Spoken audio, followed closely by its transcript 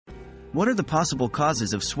What are the possible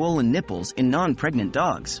causes of swollen nipples in non-pregnant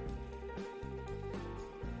dogs?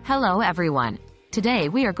 Hello everyone. Today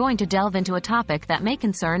we are going to delve into a topic that may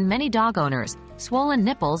concern many dog owners: swollen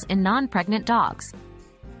nipples in non-pregnant dogs.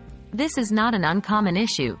 This is not an uncommon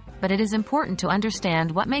issue, but it is important to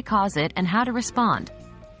understand what may cause it and how to respond.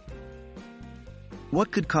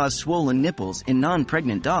 What could cause swollen nipples in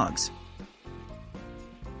non-pregnant dogs?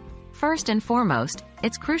 First and foremost,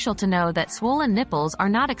 it's crucial to know that swollen nipples are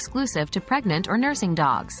not exclusive to pregnant or nursing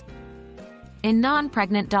dogs. In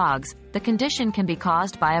non-pregnant dogs, the condition can be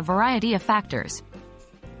caused by a variety of factors.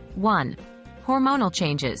 1. Hormonal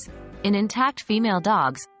changes. In intact female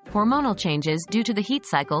dogs, hormonal changes due to the heat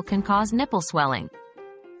cycle can cause nipple swelling.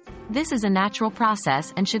 This is a natural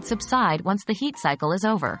process and should subside once the heat cycle is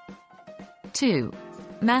over. 2.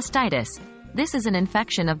 Mastitis. This is an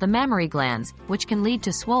infection of the mammary glands, which can lead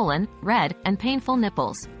to swollen, red, and painful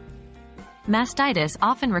nipples. Mastitis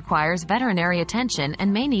often requires veterinary attention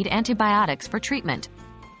and may need antibiotics for treatment.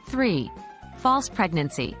 3. False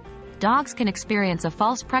pregnancy. Dogs can experience a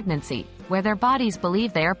false pregnancy, where their bodies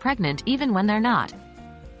believe they are pregnant even when they're not.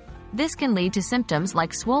 This can lead to symptoms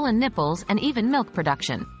like swollen nipples and even milk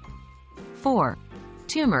production. 4.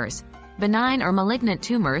 Tumors. Benign or malignant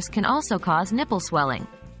tumors can also cause nipple swelling.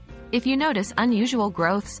 If you notice unusual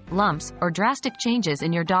growths, lumps, or drastic changes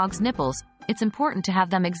in your dog's nipples, it's important to have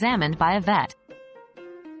them examined by a vet.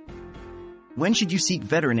 When should you seek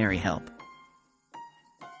veterinary help?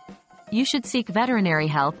 You should seek veterinary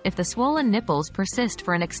help if the swollen nipples persist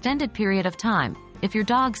for an extended period of time, if your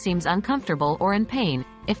dog seems uncomfortable or in pain,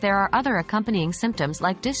 if there are other accompanying symptoms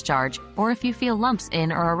like discharge, or if you feel lumps in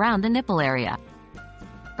or around the nipple area.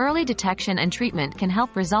 Early detection and treatment can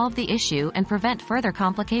help resolve the issue and prevent further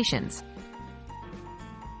complications.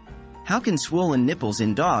 How can swollen nipples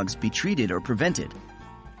in dogs be treated or prevented?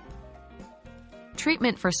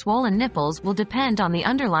 Treatment for swollen nipples will depend on the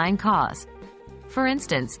underlying cause. For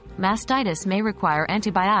instance, mastitis may require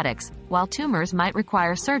antibiotics, while tumors might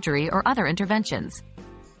require surgery or other interventions.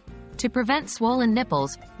 To prevent swollen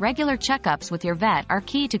nipples, regular checkups with your vet are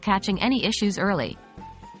key to catching any issues early.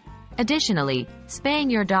 Additionally, spaying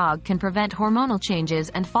your dog can prevent hormonal changes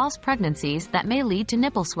and false pregnancies that may lead to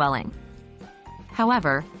nipple swelling.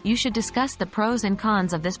 However, you should discuss the pros and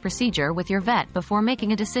cons of this procedure with your vet before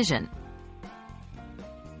making a decision.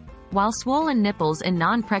 While swollen nipples in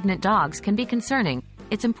non-pregnant dogs can be concerning,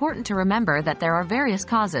 it's important to remember that there are various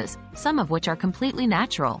causes, some of which are completely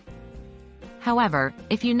natural. However,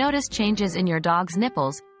 if you notice changes in your dog's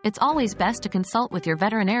nipples, it's always best to consult with your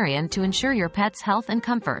veterinarian to ensure your pet's health and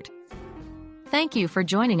comfort. Thank you for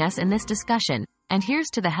joining us in this discussion, and here's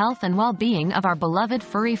to the health and well-being of our beloved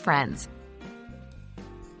furry friends.